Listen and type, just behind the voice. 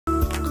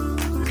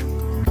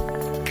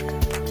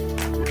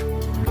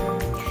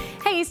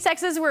East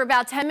Texas, we're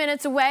about 10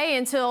 minutes away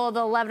until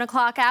the 11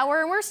 o'clock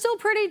hour, and we're still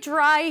pretty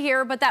dry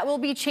here, but that will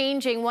be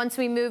changing once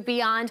we move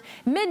beyond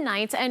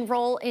midnight and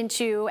roll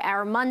into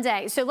our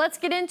Monday. So let's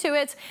get into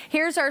it.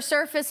 Here's our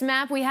surface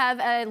map. We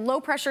have a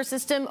low pressure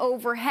system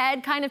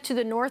overhead, kind of to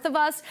the north of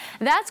us.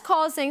 That's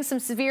causing some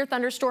severe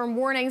thunderstorm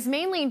warnings,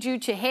 mainly due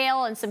to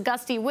hail and some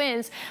gusty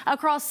winds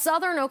across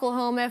southern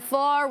Oklahoma,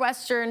 far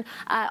western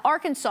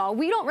Arkansas.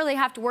 We don't really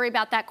have to worry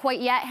about that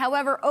quite yet.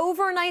 However,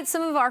 overnight,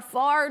 some of our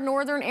far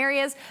northern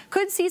areas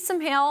could see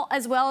some hail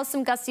as well as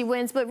some gusty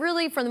winds, but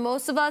really for the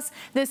most of us,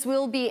 this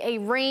will be a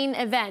rain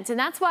event, and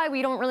that's why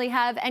we don't really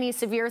have any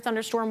severe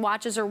thunderstorm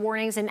watches or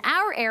warnings in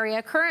our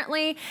area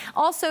currently.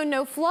 Also,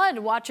 no flood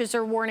watches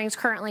or warnings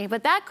currently,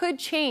 but that could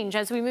change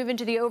as we move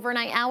into the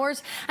overnight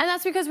hours, and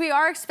that's because we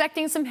are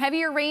expecting some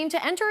heavier rain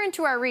to enter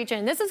into our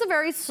region. This is a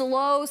very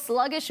slow,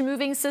 sluggish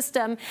moving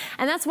system,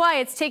 and that's why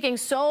it's taking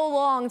so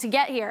long to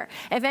get here.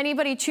 If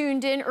anybody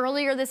tuned in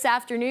earlier this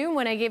afternoon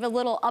when I gave a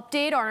little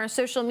update on our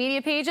social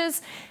media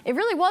pages, it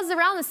really was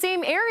around the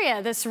same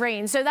area, this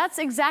rain. So that's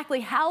exactly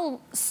how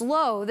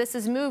slow this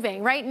is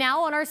moving. Right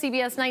now on our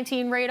CBS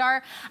 19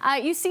 radar,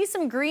 you see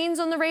some greens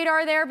on the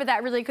radar there, but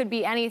that really could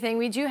be anything.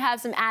 We do have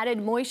some added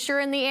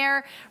moisture in the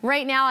air.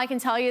 Right now, I can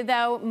tell you,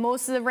 though,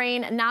 most of the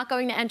rain not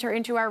going to enter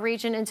into our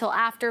region until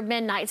after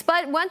midnight.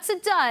 But once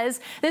it does,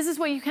 this is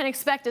what you can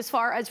expect as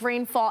far as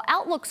rainfall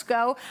outlooks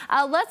go.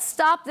 Let's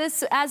stop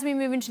this as we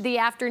move into the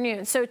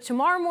afternoon. So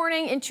tomorrow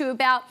morning into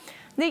about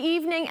the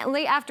evening,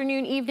 late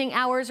afternoon, evening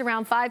hours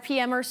around 5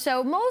 p.m. or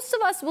so, most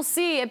of us will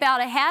see about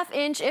a ½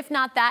 inch, if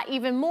not that,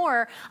 even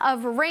more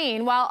of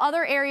rain, while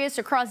other areas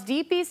across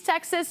deep East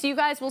Texas, you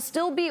guys will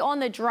still be on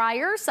the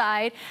drier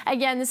side.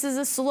 Again, this is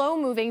a slow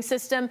moving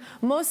system.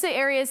 Most of the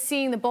areas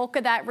seeing the bulk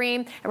of that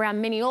rain around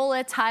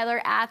Mineola,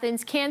 Tyler,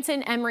 Athens,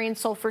 Canton, Emory, and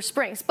Sulphur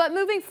Springs. But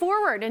moving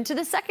forward into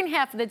the second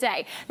half of the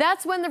day,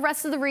 that's when the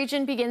rest of the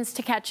region begins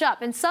to catch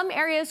up, and some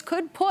areas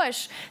could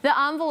push the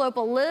envelope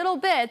a little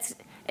bit,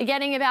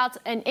 getting about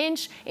an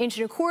inch, inch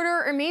and a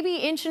quarter, or maybe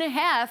inch and a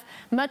half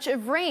much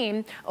of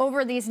rain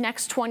over these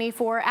next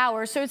 24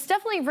 hours. So it's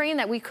definitely rain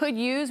that we could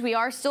use. We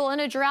are still in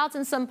a drought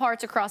in some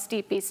parts across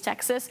deep East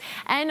Texas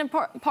and in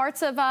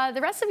parts of the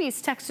rest of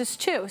East Texas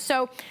too.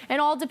 So it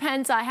all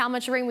depends on how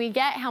much rain we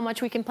get, how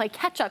much we can play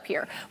catch up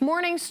here.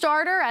 Morning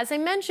starter, as I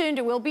mentioned,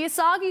 it will be a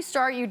soggy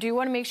start. You do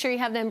want to make sure you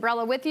have the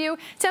umbrella with you.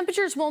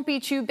 Temperatures won't be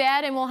too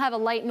bad, and we'll have a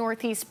light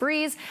northeast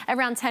breeze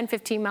around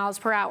 10-15 miles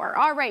per hour.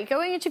 All right,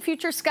 going into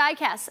future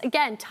skycasts.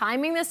 Again,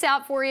 timing this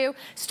out for you,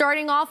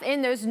 starting off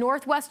in those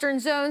northwestern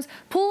zones,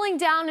 pulling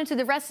down into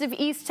the rest of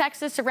East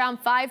Texas around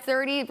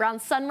 5:30, around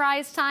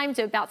sunrise time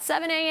to about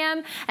 7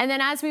 a.m. And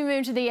then as we move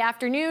into the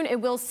afternoon, it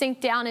will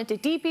sink down into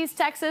deep East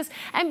Texas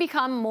and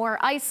become more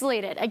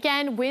isolated.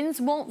 Again,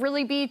 winds won't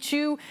really be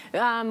too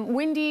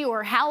windy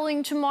or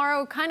howling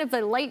tomorrow, kind of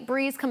a light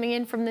breeze coming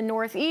in from the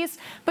northeast,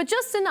 but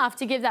just enough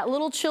to give that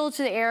little chill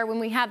to the air when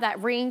we have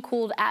that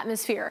rain-cooled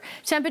atmosphere.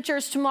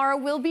 Temperatures tomorrow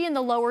will be in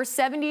the lower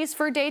 70s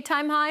for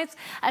daytime highs.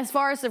 As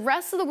far as the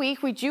rest of the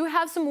week, we do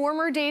have some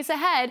warmer days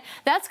ahead.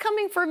 That's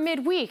coming for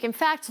midweek. In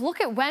fact,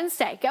 look at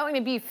Wednesday, going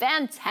to be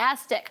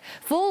fantastic,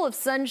 full of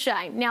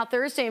sunshine. Now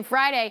Thursday and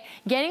Friday,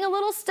 getting a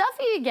little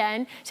stuffy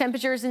again.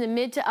 Temperatures in the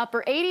mid to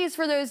upper 80s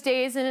for those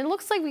days, and it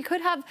looks like we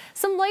could have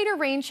some lighter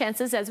rain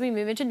chances as we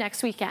move into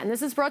next weekend.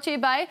 This is brought to you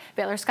by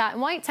Baylor Scott &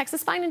 White,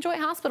 Texas Spine and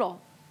Joint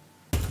Hospital.